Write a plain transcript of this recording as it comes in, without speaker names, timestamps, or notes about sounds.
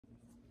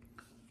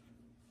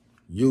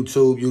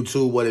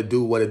YouTube, what it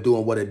do,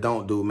 and what it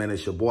don't do, man.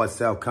 It's your boy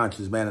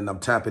Self-Conscious, man, and I'm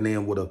tapping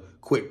in with a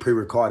quick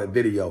pre-recorded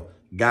video.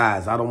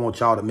 Guys, I don't want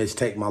y'all to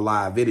mistake my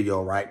live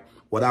video, right?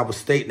 What I was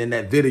stating in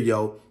that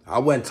video, I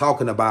wasn't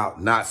talking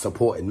about not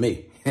supporting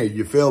me.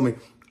 You feel me?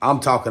 I'm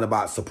talking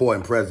about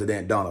supporting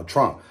President Donald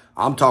Trump.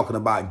 I'm talking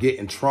about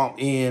getting Trump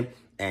in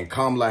and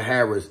Kamala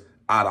Harris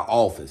out of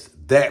office.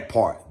 That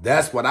part,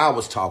 that's what I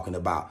was talking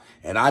about.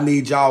 And I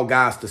need y'all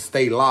guys to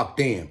stay locked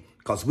in.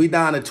 Because we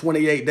down to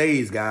 28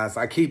 days, guys.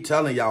 I keep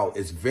telling y'all,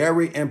 it's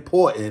very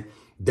important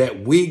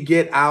that we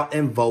get out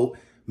and vote.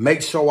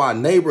 Make sure our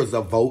neighbors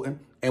are voting.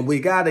 And we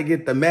got to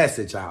get the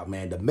message out,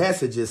 man. The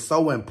message is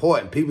so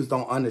important. People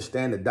don't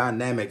understand the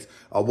dynamics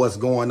of what's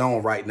going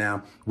on right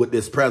now with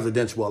this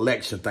presidential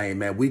election thing,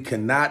 man. We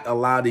cannot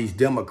allow these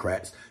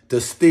Democrats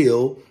to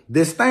steal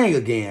this thing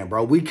again,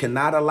 bro. We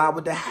cannot allow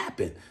it to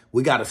happen.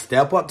 We got to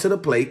step up to the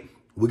plate.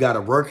 We got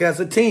to work as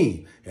a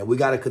team, and we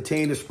got to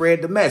continue to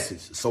spread the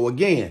message. So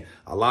again,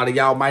 a lot of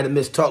y'all might have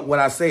mistook what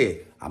I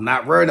said. I'm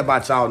not worried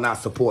about y'all not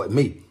supporting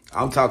me.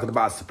 I'm talking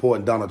about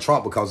supporting Donald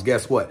Trump because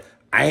guess what?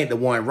 I ain't the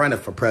one running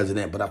for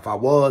president, but if I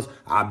was,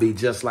 I'd be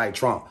just like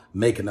Trump,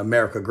 making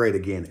America great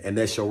again. And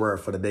that's your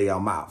word for the day.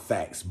 I'm out.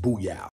 Facts. Booyah.